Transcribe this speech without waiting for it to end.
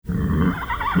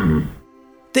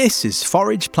This is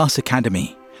Forage Plus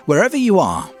Academy. Wherever you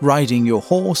are, riding your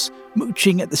horse,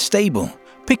 mooching at the stable,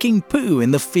 picking poo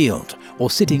in the field, or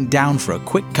sitting down for a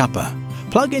quick cuppa,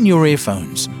 plug in your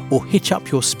earphones or hitch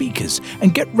up your speakers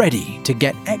and get ready to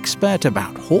get expert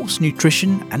about horse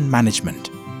nutrition and management.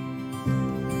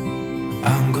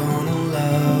 I'm gonna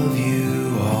love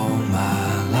you all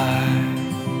my life.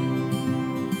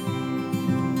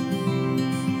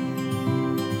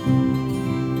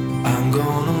 I'm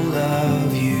gonna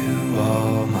love you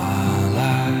all my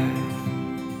life.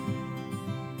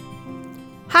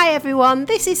 Hi everyone,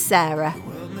 this is Sarah.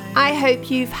 I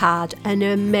hope you've had an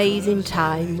amazing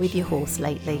time with your horse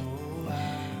lately.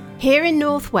 Here in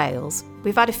North Wales,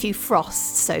 we've had a few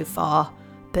frosts so far,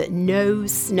 but no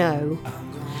snow.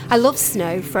 I love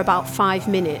snow for about 5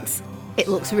 minutes. It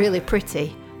looks really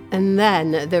pretty, and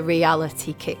then the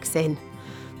reality kicks in.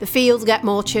 The fields get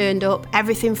more churned up,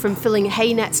 everything from filling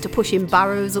hay nets to pushing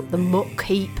barrows up the muck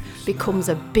heap becomes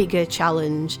a bigger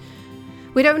challenge.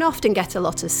 We don't often get a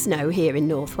lot of snow here in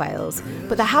North Wales,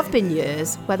 but there have been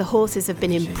years where the horses have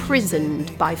been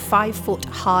imprisoned by 5-foot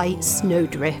high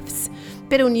snowdrifts.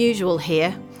 Bit unusual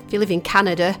here. If you live in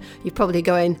Canada, you're probably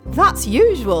going, that's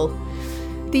usual.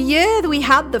 The year that we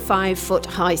had the 5-foot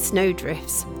high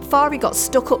snowdrifts, Fari got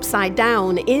stuck upside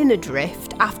down in a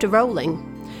drift after rolling.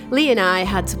 Lee and I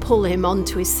had to pull him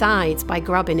onto his sides by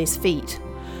grabbing his feet.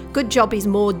 Good job he's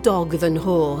more dog than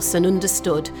horse and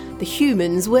understood the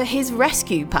humans were his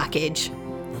rescue package.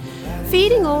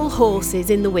 Feeding all horses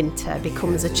in the winter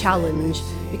becomes a challenge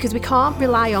because we can't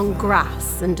rely on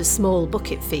grass and a small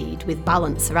bucket feed with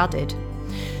balancer added.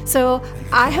 So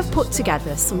I have put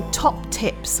together some top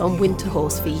tips on winter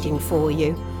horse feeding for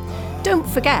you. Don't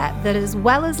forget that as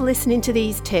well as listening to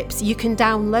these tips, you can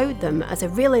download them as a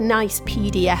really nice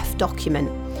PDF document.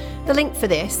 The link for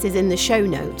this is in the show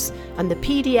notes, and the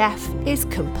PDF is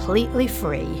completely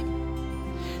free.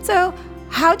 So,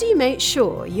 how do you make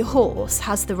sure your horse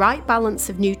has the right balance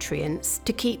of nutrients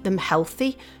to keep them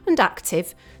healthy and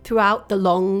active throughout the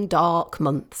long, dark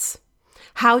months?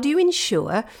 How do you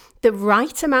ensure the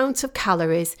right amount of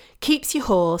calories keeps your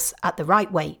horse at the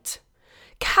right weight?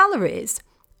 Calories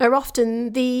are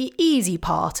often the easy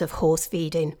part of horse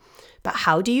feeding, but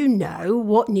how do you know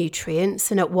what nutrients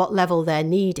and at what level they're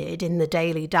needed in the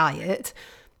daily diet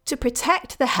to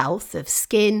protect the health of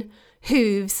skin,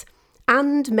 hooves,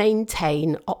 and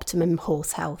maintain optimum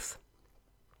horse health?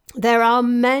 There are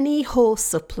many horse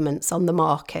supplements on the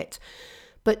market,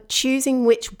 but choosing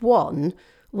which one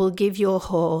will give your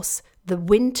horse the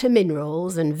winter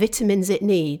minerals and vitamins it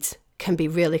needs can be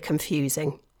really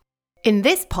confusing. In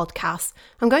this podcast,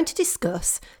 I'm going to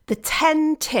discuss the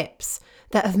 10 tips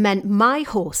that have meant my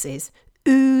horses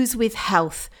ooze with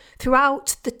health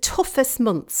throughout the toughest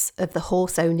months of the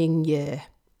horse-owning year.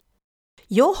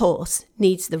 Your horse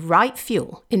needs the right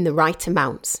fuel in the right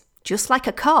amounts, just like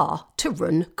a car, to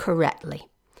run correctly.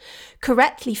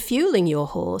 Correctly fueling your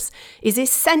horse is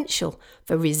essential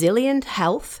for resilient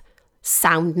health,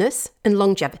 soundness, and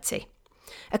longevity.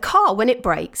 A car, when it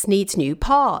breaks, needs new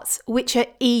parts, which are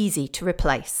easy to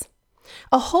replace.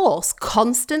 A horse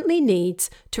constantly needs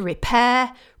to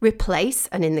repair, replace,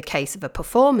 and in the case of a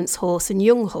performance horse and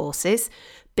young horses,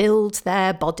 build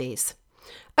their bodies.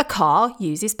 A car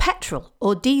uses petrol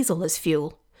or diesel as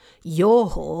fuel. Your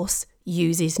horse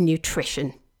uses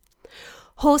nutrition.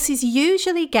 Horses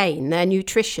usually gain their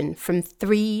nutrition from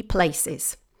 3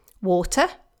 places: water,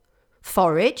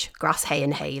 forage, grass, hay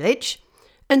and haylage,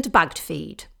 and bagged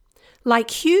feed.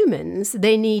 Like humans,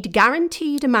 they need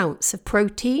guaranteed amounts of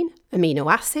protein, amino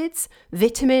acids,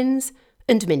 vitamins,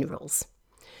 and minerals.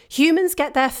 Humans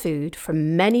get their food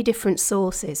from many different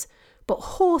sources, but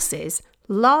horses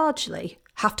largely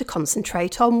have to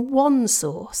concentrate on one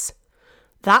source.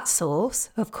 That source,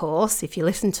 of course, if you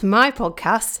listen to my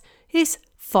podcast, is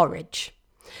forage.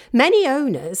 Many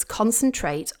owners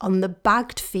concentrate on the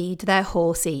bagged feed their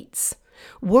horse eats,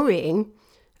 worrying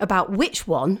about which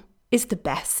one is the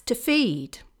best to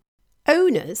feed.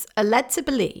 Owners are led to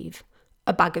believe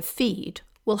a bag of feed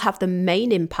will have the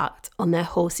main impact on their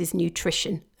horse's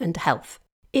nutrition and health.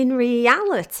 In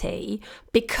reality,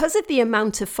 because of the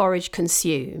amount of forage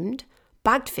consumed,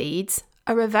 bagged feeds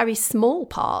are a very small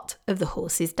part of the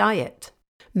horse's diet.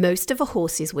 Most of a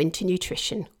horse's winter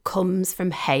nutrition comes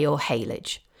from hay or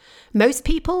haylage. Most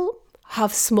people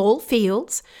have small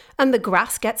fields and the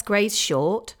grass gets grazed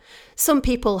short. Some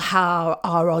people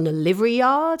are on a livery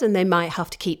yard and they might have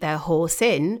to keep their horse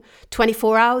in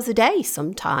 24 hours a day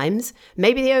sometimes.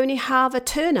 Maybe they only have a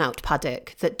turnout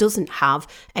paddock that doesn't have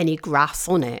any grass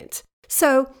on it.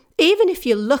 So even if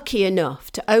you're lucky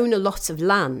enough to own a lot of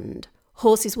land,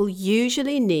 horses will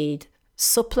usually need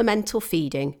supplemental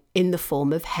feeding in the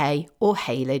form of hay or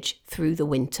haylage through the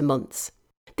winter months.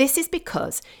 This is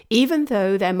because even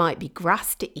though there might be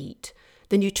grass to eat,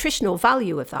 the nutritional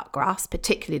value of that grass,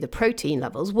 particularly the protein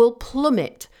levels, will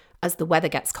plummet as the weather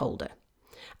gets colder.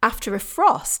 After a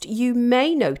frost, you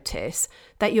may notice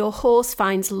that your horse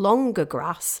finds longer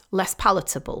grass less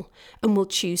palatable and will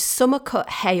choose summer-cut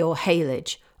hay or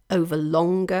haylage over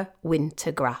longer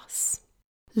winter grass.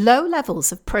 Low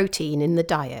levels of protein in the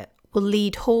diet will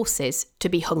lead horses to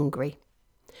be hungry.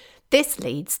 This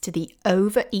leads to the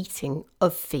overeating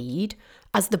of feed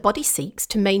as the body seeks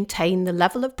to maintain the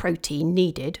level of protein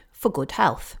needed for good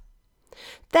health.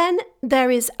 Then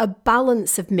there is a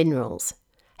balance of minerals.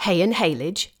 Hay and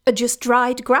haylage are just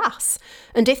dried grass,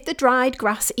 and if the dried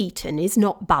grass eaten is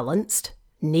not balanced,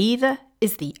 neither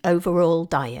is the overall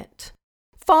diet.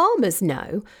 Farmers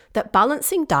know that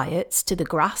balancing diets to the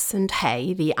grass and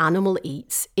hay the animal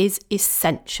eats is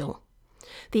essential.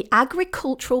 The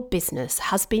agricultural business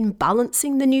has been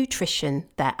balancing the nutrition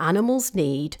their animals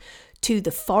need to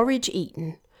the forage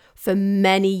eaten for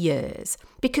many years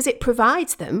because it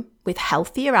provides them with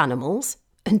healthier animals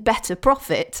and better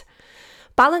profit.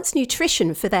 Balanced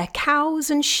nutrition for their cows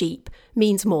and sheep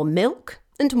means more milk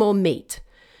and more meat,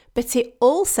 but it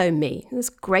also means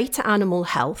greater animal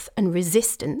health and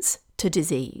resistance to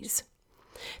disease.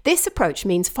 This approach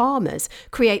means farmers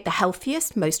create the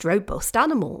healthiest, most robust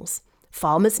animals.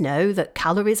 Farmers know that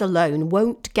calories alone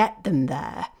won't get them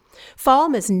there.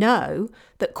 Farmers know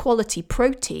that quality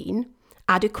protein,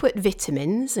 adequate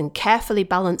vitamins, and carefully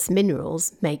balanced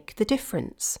minerals make the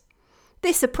difference.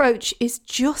 This approach is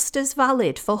just as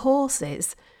valid for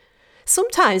horses.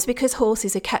 Sometimes because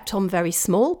horses are kept on very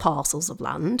small parcels of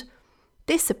land,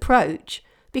 this approach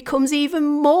becomes even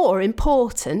more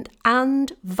important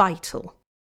and vital.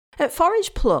 At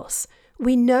Forage Plus,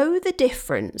 we know the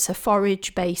difference a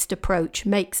forage-based approach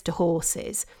makes to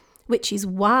horses, which is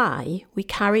why we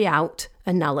carry out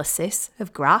analysis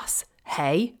of grass,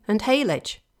 hay and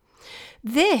haylage.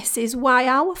 This is why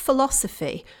our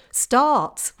philosophy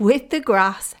starts with the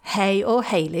grass, hay or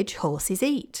haylage horses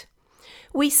eat.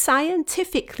 We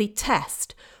scientifically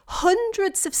test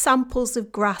hundreds of samples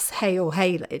of grass, hay or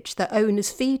haylage that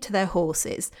owners feed to their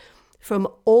horses from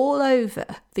all over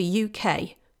the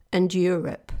UK and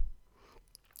Europe.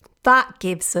 That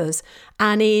gives us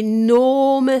an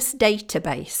enormous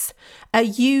database, a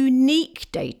unique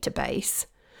database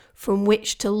from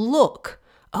which to look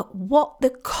at what the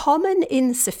common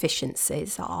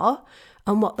insufficiencies are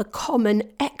and what the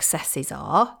common excesses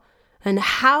are and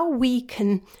how we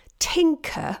can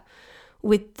tinker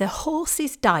with the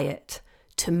horse's diet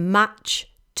to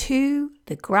match to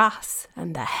the grass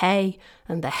and the hay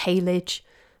and the haylage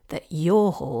that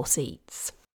your horse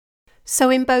eats. So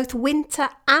in both winter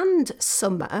and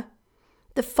summer,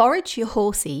 the forage your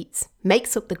horse eats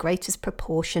makes up the greatest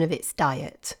proportion of its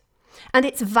diet. And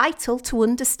it's vital to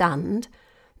understand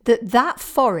that that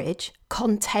forage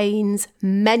contains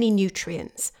many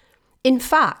nutrients. In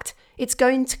fact, it's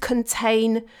going to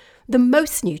contain the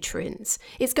most nutrients.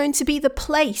 It's going to be the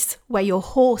place where your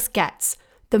horse gets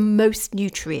the most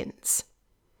nutrients.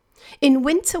 In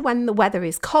winter, when the weather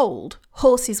is cold,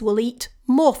 horses will eat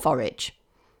more forage.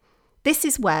 This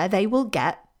is where they will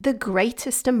get the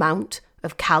greatest amount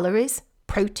of calories,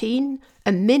 protein,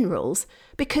 and minerals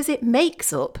because it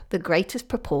makes up the greatest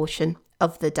proportion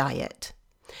of the diet.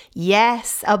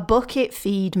 Yes, a bucket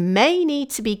feed may need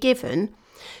to be given,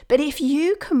 but if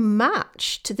you can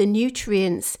match to the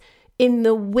nutrients in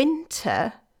the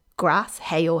winter grass,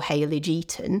 hay or haylage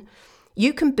eaten,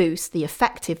 you can boost the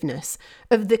effectiveness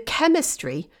of the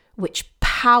chemistry which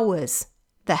powers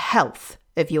the health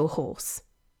of your horse.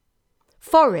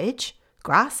 Forage,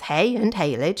 grass, hay and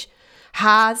haylage,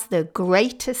 has the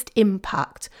greatest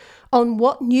impact on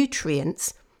what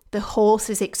nutrients the horse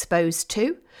is exposed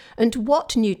to and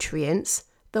what nutrients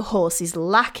the horse is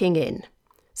lacking in.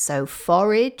 So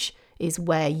forage is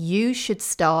where you should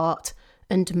start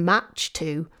and match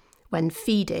to when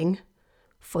feeding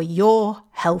for your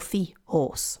healthy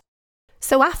horse.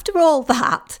 So after all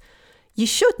that, you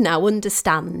should now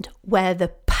understand where the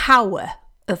power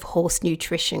of horse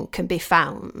nutrition can be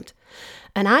found.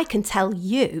 And I can tell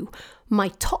you my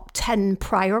top 10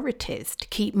 priorities to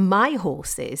keep my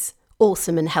horses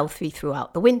awesome and healthy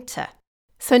throughout the winter.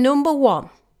 So number 1,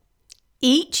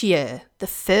 each year the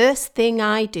first thing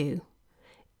I do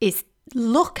is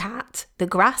look at the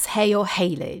grass, hay or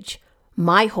haylage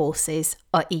my horses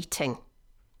are eating.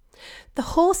 The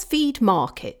horse feed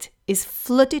market is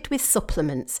flooded with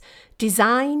supplements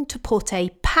designed to put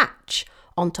a patch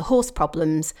onto horse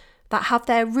problems that have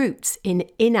their roots in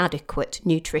inadequate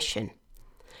nutrition.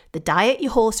 the diet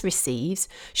your horse receives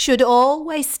should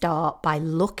always start by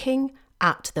looking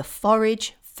at the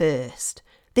forage first.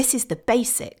 This is the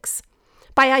basics.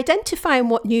 By identifying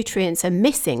what nutrients are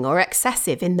missing or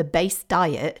excessive in the base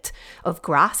diet of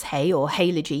grass, hay or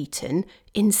haylage eaten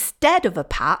instead of a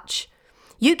patch,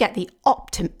 you get the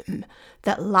optimum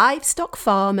that livestock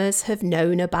farmers have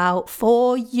known about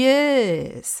for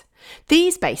years.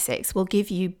 These basics will give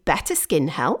you better skin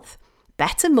health,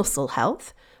 better muscle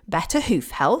health, better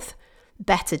hoof health,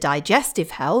 better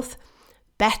digestive health,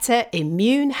 better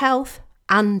immune health,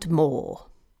 and more.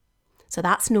 So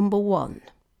that's number 1.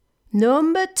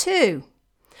 Number 2,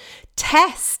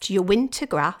 test your winter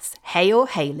grass, hay or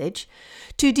haylage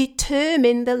to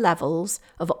determine the levels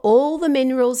of all the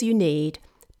minerals you need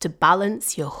to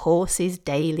balance your horse's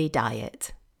daily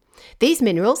diet. These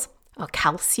minerals are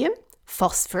calcium,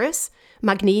 phosphorus,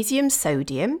 magnesium,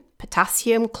 sodium,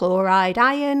 potassium, chloride,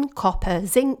 iron, copper,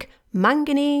 zinc,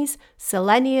 manganese,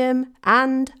 selenium,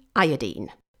 and iodine.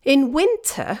 In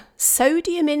winter,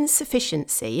 sodium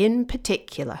insufficiency in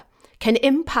particular can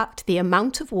impact the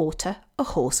amount of water a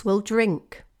horse will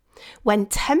drink. When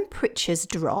temperatures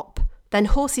drop, then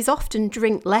horses often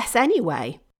drink less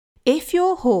anyway. If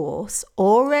your horse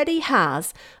already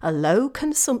has a low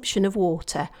consumption of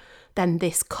water, then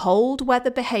this cold weather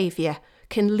behaviour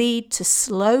can lead to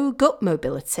slow gut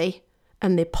mobility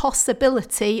and the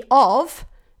possibility of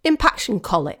impaction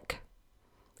colic.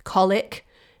 Colic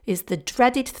is the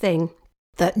dreaded thing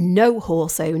that no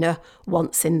horse owner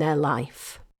wants in their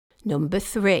life. Number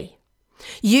 3,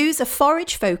 use a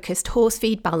forage-focused horse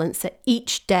feed balancer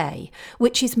each day,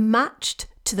 which is matched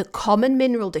to the common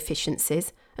mineral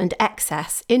deficiencies and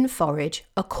excess in forage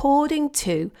according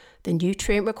to the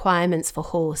Nutrient Requirements for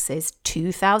Horses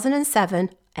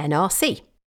 2007 NRC.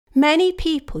 Many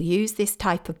people use this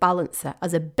type of balancer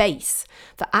as a base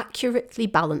for accurately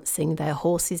balancing their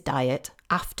horse's diet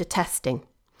after testing.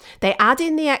 They add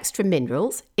in the extra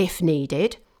minerals, if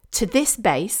needed, to this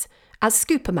base as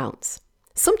scoop amounts.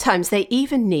 Sometimes they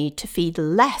even need to feed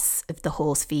less of the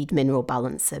horse feed mineral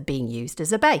balancer being used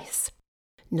as a base.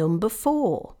 Number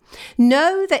 4,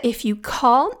 know that if you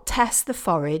can't test the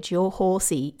forage your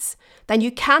horse eats, then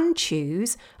you can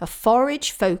choose a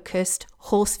forage-focused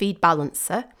horse feed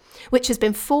balancer, which has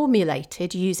been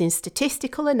formulated using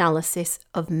statistical analysis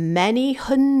of many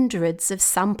hundreds of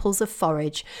samples of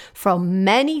forage from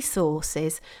many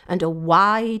sources and a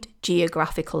wide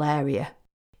geographical area.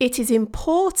 It is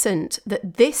important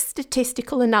that this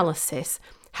statistical analysis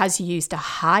has used a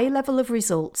high level of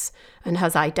results and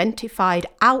has identified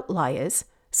outliers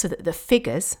so that the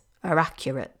figures are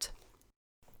accurate.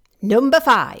 Number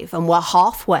 5, and we're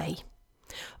halfway.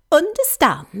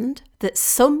 Understand that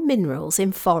some minerals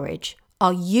in forage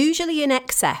are usually in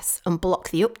excess and block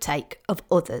the uptake of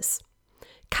others.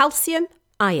 Calcium,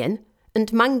 iron,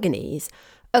 and manganese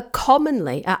are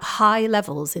commonly at high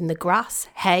levels in the grass,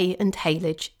 hay, and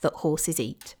haylage that horses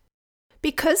eat.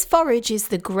 Because forage is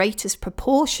the greatest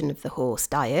proportion of the horse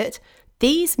diet,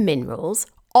 these minerals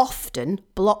often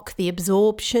block the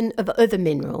absorption of other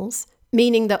minerals,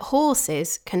 meaning that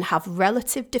horses can have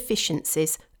relative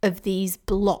deficiencies of these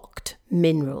blocked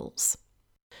minerals.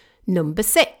 Number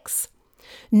 6,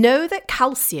 know that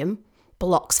calcium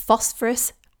blocks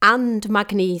phosphorus and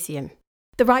magnesium.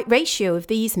 The right ratio of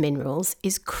these minerals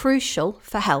is crucial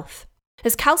for health.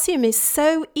 As calcium is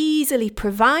so easily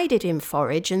provided in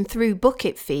forage and through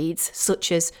bucket feeds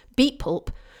such as beet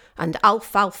pulp and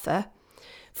alfalfa,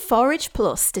 Forage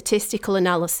Plus statistical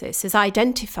analysis has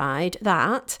identified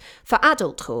that for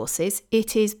adult horses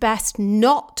it is best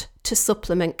not to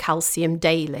supplement calcium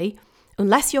daily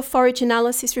unless your forage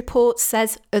analysis report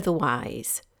says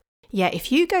otherwise. Yet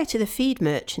if you go to the feed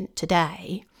merchant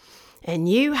today and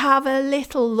you have a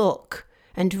little look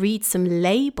and read some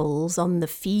labels on the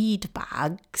feed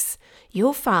bags,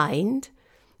 you'll find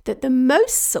that the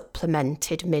most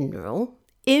supplemented mineral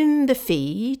in the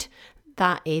feed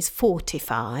that is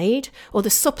fortified, or the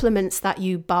supplements that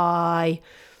you buy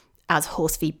as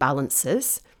horse feed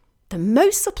balancers, the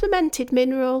most supplemented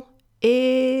mineral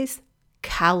is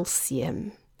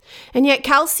calcium. And yet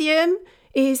calcium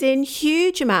is in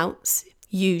huge amounts,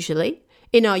 usually,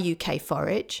 in our UK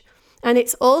forage, and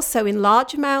it's also in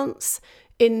large amounts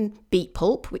in beet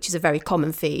pulp, which is a very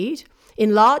common feed,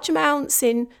 in large amounts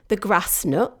in the grass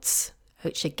nuts,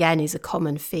 which again is a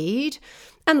common feed,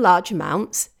 and large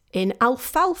amounts in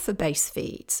alfalfa-based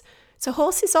feeds. So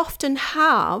horses often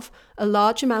have a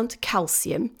large amount of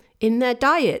calcium in their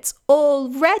diets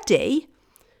already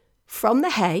from the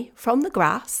hay, from the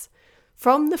grass,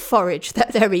 from the forage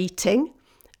that they're eating,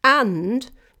 and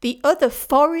the other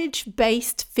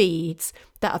forage-based feeds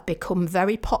that have become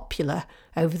very popular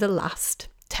over the last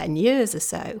 10 years or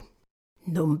so.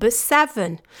 Number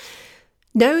 7.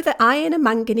 Know that iron and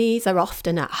manganese are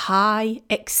often at high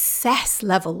excess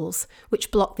levels, which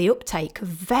block the uptake of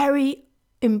very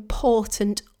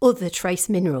important other trace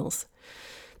minerals.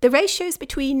 The ratios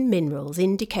between minerals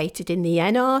indicated in the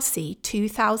NRC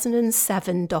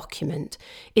 2007 document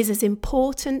is as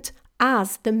important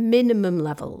as the minimum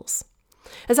levels.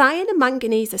 As iron and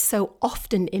manganese are so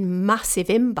often in massive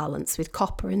imbalance with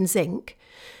copper and zinc,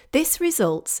 this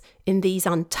results in these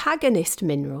antagonist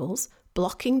minerals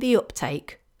blocking the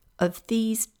uptake of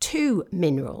these two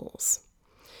minerals.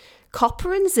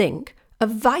 Copper and zinc are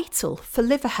vital for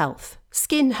liver health,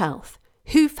 skin health,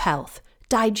 hoof health,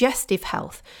 digestive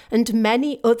health, and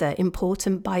many other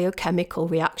important biochemical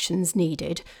reactions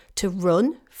needed to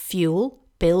run, fuel,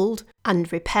 build,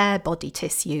 and repair body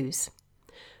tissues.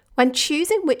 When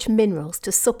choosing which minerals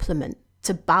to supplement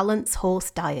to balance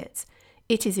horse diets,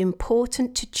 it is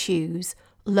important to choose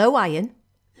low iron,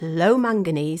 low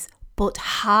manganese, but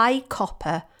high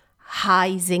copper,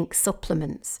 high zinc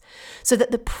supplements, so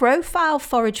that the profile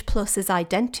Forage Plus has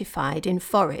identified in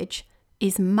forage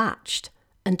is matched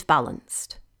and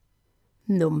balanced.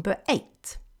 Number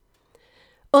 8.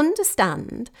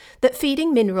 Understand that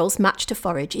feeding minerals matched to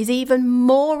forage is even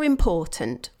more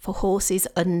important for horses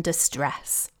under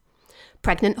stress.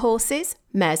 Pregnant horses,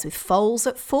 mares with foals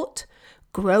at foot,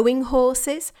 growing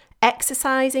horses,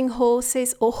 exercising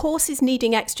horses, or horses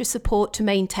needing extra support to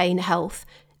maintain health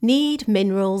need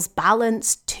minerals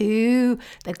balanced to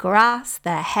the grass,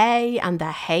 the hay, and the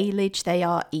haylage they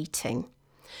are eating.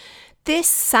 This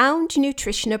sound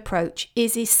nutrition approach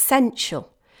is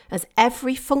essential, as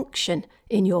every function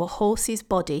in your horse's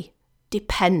body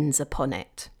depends upon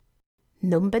it.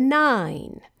 Number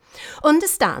 9.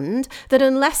 Understand that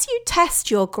unless you test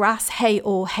your grass, hay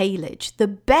or haylage, the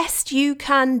best you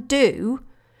can do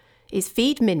is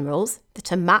feed minerals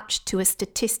that are matched to a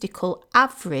statistical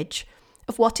average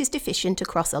of what is deficient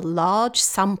across a large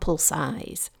sample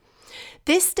size.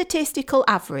 This statistical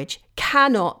average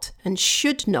cannot and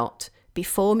should not be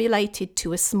formulated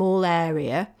to a small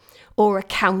area or a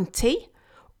county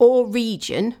or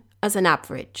region as an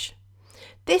average.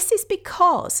 This is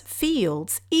because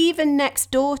fields, even next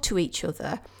door to each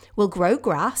other, will grow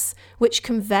grass, which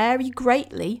can vary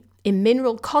greatly in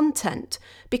mineral content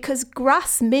because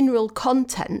grass mineral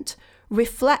content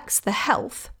reflects the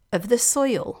health of the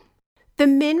soil. The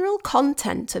mineral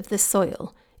content of the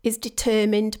soil is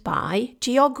determined by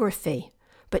geography,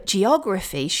 but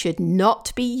geography should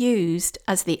not be used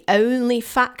as the only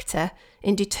factor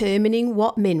in determining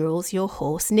what minerals your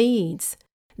horse needs.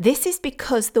 This is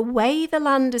because the way the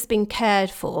land has been cared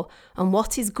for and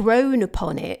what is grown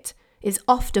upon it is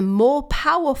often more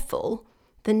powerful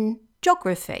than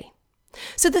geography.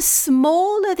 So the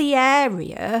smaller the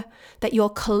area that you're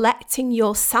collecting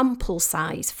your sample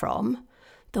size from,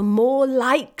 the more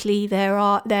likely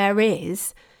there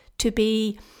is to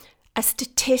be a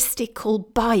statistical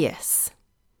bias.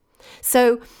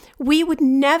 So we would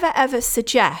never ever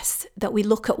suggest that we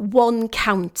look at one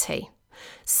county,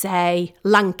 say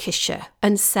Lancashire,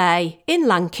 and say, in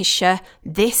Lancashire,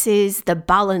 this is the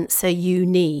balancer you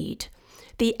need.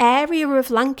 The area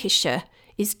of Lancashire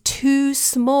is too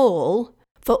small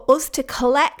for us to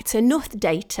collect enough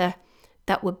data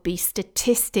that would be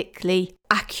statistically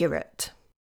accurate.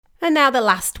 And now the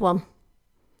last one,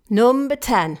 number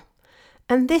 10.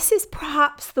 And this is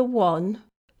perhaps the one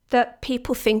that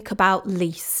people think about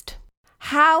least.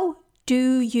 How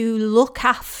do you look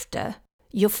after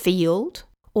your field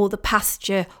or the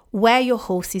pasture where your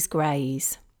horses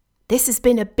graze? This has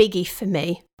been a biggie for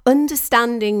me.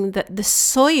 Understanding that the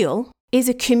soil is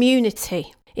a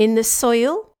community. In the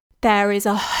soil, there is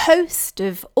a host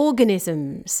of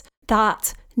organisms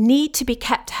that need to be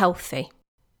kept healthy.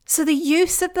 So the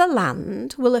use of the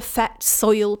land will affect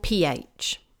soil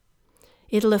pH.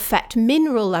 It'll affect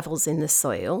mineral levels in the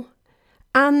soil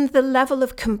and the level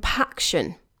of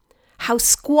compaction, how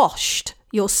squashed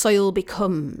your soil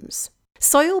becomes.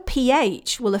 Soil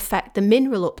pH will affect the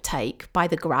mineral uptake by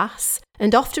the grass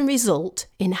and often result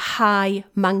in high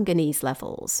manganese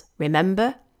levels.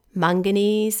 Remember,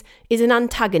 manganese is an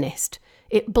antagonist.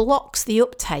 It blocks the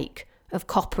uptake of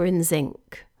copper and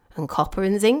zinc. And copper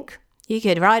and zinc, you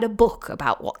could write a book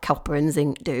about what copper and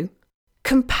zinc do.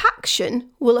 Compaction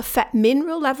will affect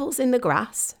mineral levels in the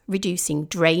grass, reducing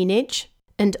drainage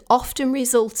and often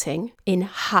resulting in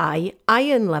high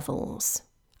iron levels.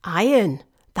 Iron,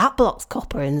 that blocks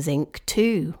copper and zinc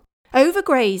too.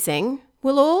 Overgrazing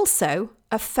will also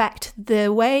affect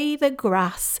the way the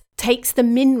grass takes the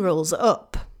minerals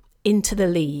up into the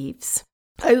leaves.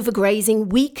 Overgrazing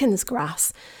weakens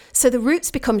grass, so the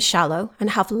roots become shallow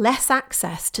and have less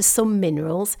access to some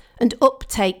minerals and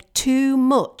uptake too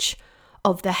much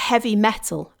of the heavy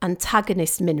metal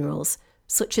antagonist minerals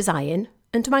such as iron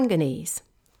and manganese.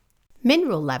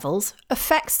 Mineral levels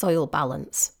affect soil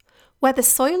balance. Where the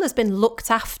soil has been looked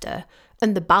after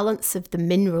and the balance of the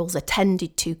minerals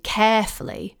attended to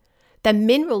carefully, then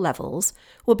mineral levels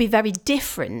will be very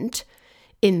different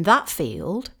in that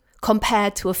field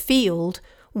compared to a field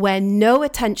where no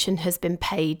attention has been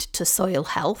paid to soil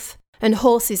health and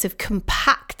horses have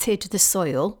compacted the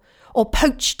soil or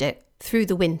poached it through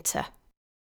the winter.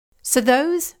 So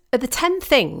those are the 10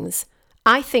 things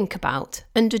I think about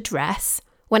and address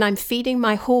when I'm feeding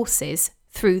my horses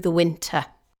through the winter.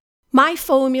 My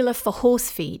formula for horse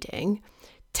feeding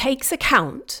takes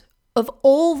account of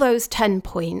all those 10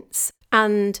 points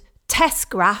and tests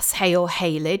grass, hay or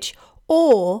haylage,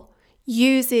 or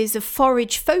uses a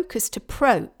forage-focused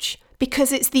approach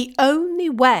because it's the only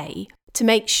way to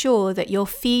make sure that you're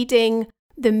feeding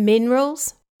the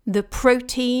minerals, the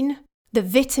protein, the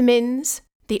vitamins,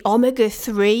 the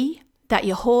omega-3 that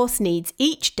your horse needs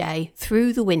each day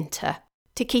through the winter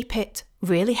to keep it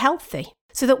really healthy,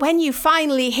 so that when you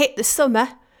finally hit the summer,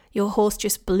 your horse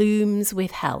just blooms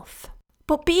with health.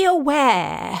 But be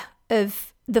aware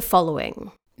of the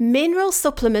following. Mineral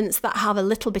supplements that have a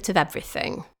little bit of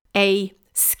everything. A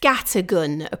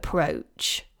scattergun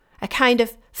approach. A kind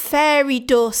of fairy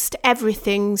dust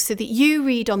everything so that you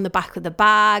read on the back of the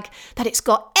bag that it's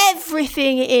got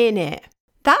everything in it.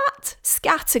 That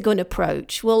scattergun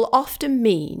approach will often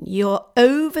mean you're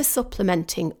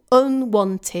over-supplementing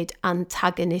unwanted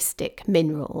antagonistic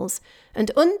minerals and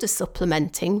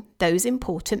under-supplementing those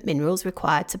important minerals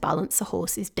required to balance a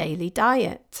horse's daily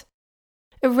diet.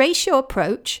 A ratio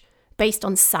approach based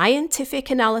on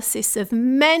scientific analysis of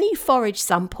many forage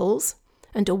samples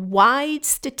and a wide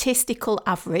statistical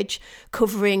average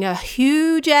covering a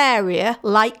huge area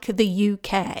like the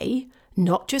UK,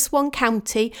 not just one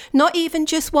county, not even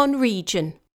just one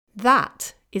region.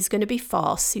 That is going to be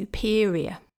far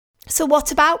superior. So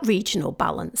what about regional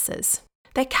balances?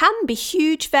 There can be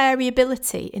huge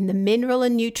variability in the mineral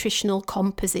and nutritional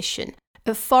composition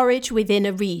of forage within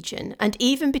a region and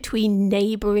even between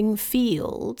neighbouring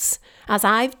fields, as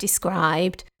I've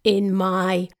described in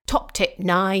my top tip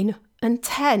 9 and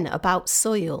 10 about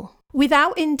soil.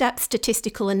 Without in-depth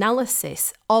statistical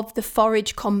analysis of the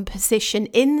forage composition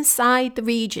inside the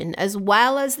region as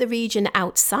well as the region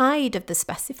outside of the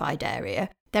specified area,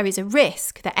 there is a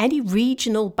risk that any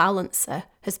regional balancer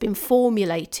has been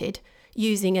formulated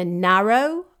using a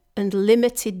narrow and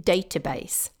limited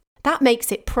database. That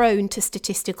makes it prone to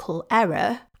statistical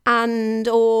error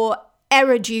or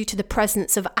error due to the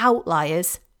presence of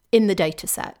outliers in the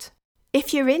dataset.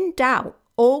 If you're in doubt,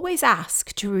 always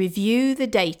ask to review the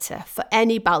data for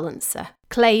any balancer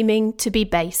claiming to be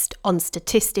based on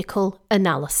statistical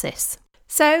analysis.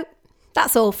 So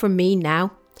that's all from me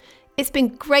now. It's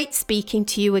been great speaking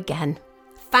to you again.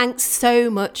 Thanks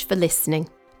so much for listening.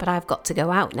 But I've got to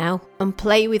go out now and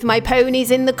play with my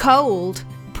ponies in the cold.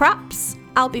 Perhaps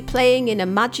I'll be playing in a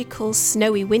magical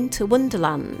snowy winter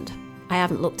wonderland. I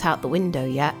haven't looked out the window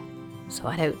yet, so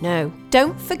I don't know.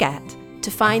 Don't forget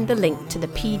to find the link to the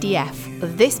PDF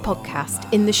of this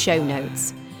podcast in the show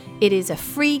notes. It is a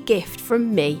free gift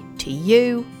from me to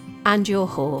you and your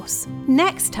horse.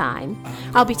 Next time,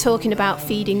 I'll be talking about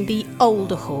feeding the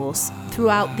older horse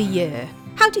throughout the year.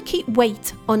 How do you keep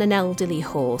weight on an elderly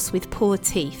horse with poor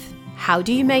teeth? How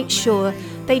do you make sure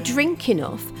they drink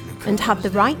enough and have the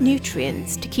right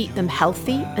nutrients to keep them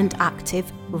healthy and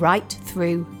active right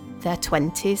through their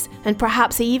 20s and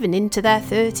perhaps even into their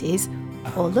 30s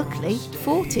or luckily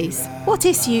 40s? What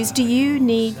issues do you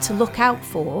need to look out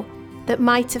for that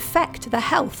might affect the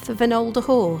health of an older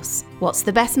horse? What's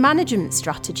the best management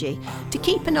strategy to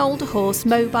keep an older horse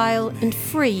mobile and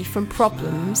free from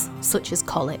problems such as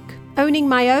colic? Owning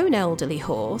my own elderly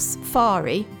horse,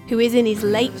 Fari, who is in his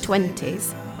late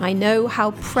 20s, I know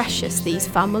how precious these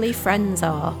family friends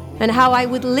are and how I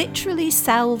would literally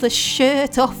sell the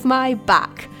shirt off my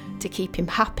back to keep him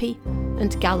happy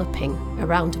and galloping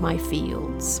around my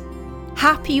fields.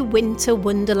 Happy winter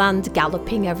wonderland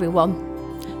galloping, everyone.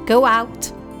 Go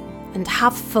out and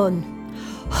have fun.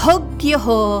 Hug your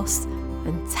horse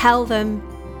and tell them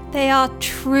they are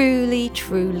truly,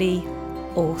 truly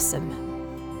awesome.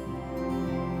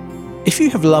 If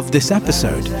you have loved this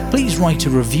episode, please write a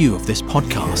review of this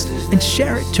podcast and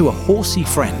share it to a horsey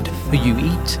friend who you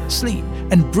eat, sleep,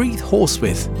 and breathe horse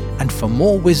with. And for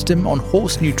more wisdom on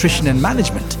horse nutrition and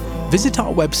management, visit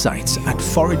our websites at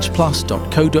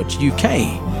forageplus.co.uk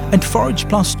and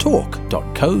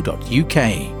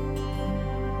forageplustalk.co.uk.